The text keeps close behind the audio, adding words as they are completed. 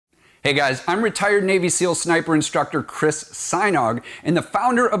Hey guys, I'm retired Navy SEAL sniper instructor Chris Sajnog and the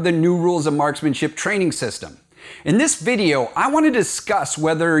founder of the New Rules of Marksmanship training system. In this video, I want to discuss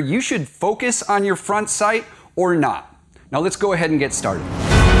whether you should focus on your front sight or not. Now let's go ahead and get started.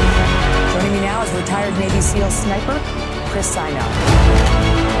 Joining me now is retired Navy SEAL sniper Chris Sajnog.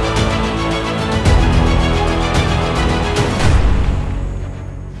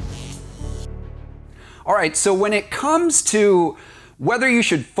 All right, so when it comes to whether you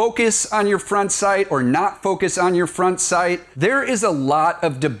should focus on your front sight or not focus on your front sight, there is a lot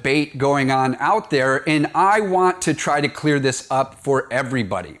of debate going on out there, and I want to try to clear this up for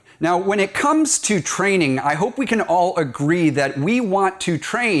everybody. Now, when it comes to training, I hope we can all agree that we want to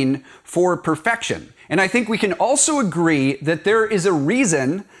train for perfection. And I think we can also agree that there is a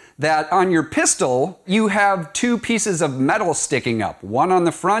reason that on your pistol, you have two pieces of metal sticking up, one on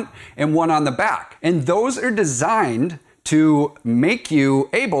the front and one on the back. And those are designed to make you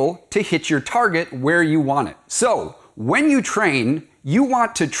able to hit your target where you want it. So when you train, you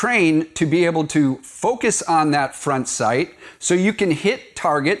want to train to be able to focus on that front sight so you can hit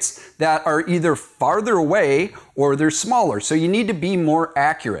targets that are either farther away or they're smaller. So you need to be more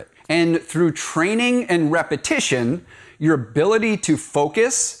accurate. And through training and repetition, your ability to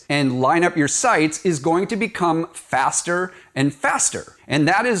focus and line up your sights is going to become faster and faster. And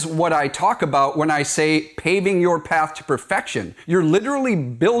that is what I talk about when I say paving your path to perfection. You're literally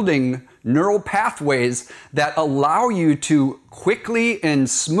building neural pathways that allow you to quickly and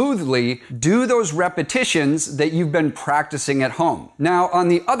smoothly do those repetitions that you've been practicing at home. Now, on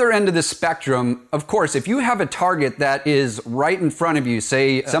the other end of the spectrum, of course, if you have a target that is right in front of you,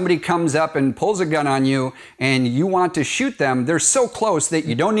 say somebody comes up and pulls a gun on you and you want to shoot them, they're so close that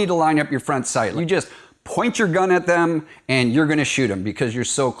you don't need to line up your front sight. You just point your gun at them and you're going to shoot them because you're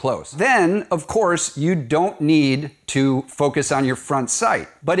so close. Then, of course, you don't need to focus on your front sight.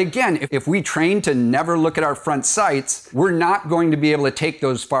 But again, if we train to never look at our front sights, we're not going to be able to take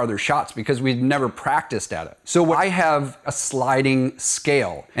those farther shots because we've never practiced at it. So I have a sliding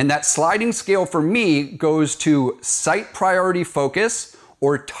scale, and that sliding scale for me goes to sight priority focus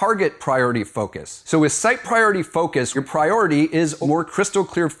or target priority focus. So with sight priority focus, your priority is more crystal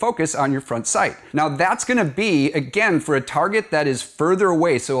clear focus on your front sight. Now that's gonna be, again, for a target that is further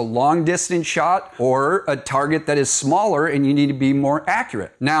away, so a long distance shot or a target that is smaller and you need to be more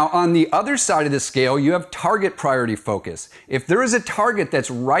accurate. Now on the other side of the scale, you have target priority focus. If there is a target that's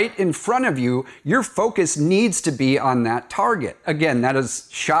right in front of you, your focus needs to be on that target. Again, that is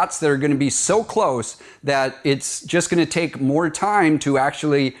shots that are gonna be so close that it's just gonna take more time to actually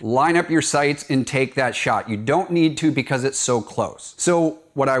line up your sights and take that shot. You don't need to because it's so close. So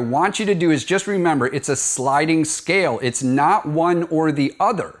what I want you to do is just remember, it's a sliding scale. It's not one or the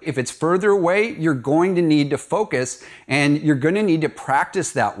other. If it's further away, you're going to need to focus and you're going to need to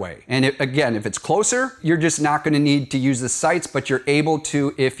practice that way. And again, if it's closer, you're just not going to need to use the sights, but you're able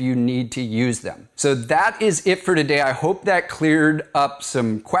to if you need to use them. So that is it for today. I hope that cleared up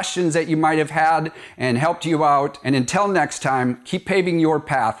some questions that you might have had and helped you out. And until next time, keep paving your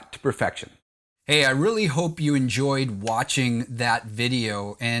path to perfection. Hey, I really hope you enjoyed watching that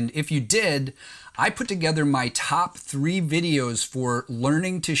video, and if you did, I put together my top 3 videos for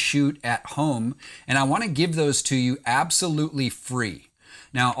learning to shoot at home, and I want to give those to you absolutely free.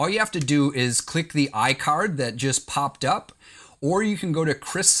 Now, all you have to do is click the iCard that just popped up, or you can go to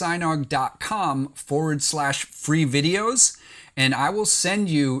chrissajnog.com/free videos, and I will send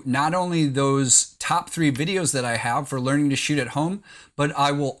you not only those top 3 videos that I have for learning to shoot at home, but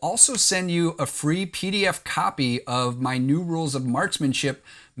I will also send you a free PDF copy of my New Rules of Marksmanship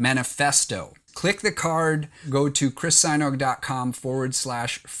manifesto. Click the card, go to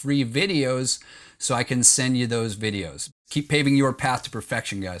chrissajnog.com/free videos so I can send you those videos. Keep paving your path to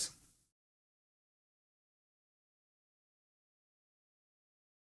perfection, guys.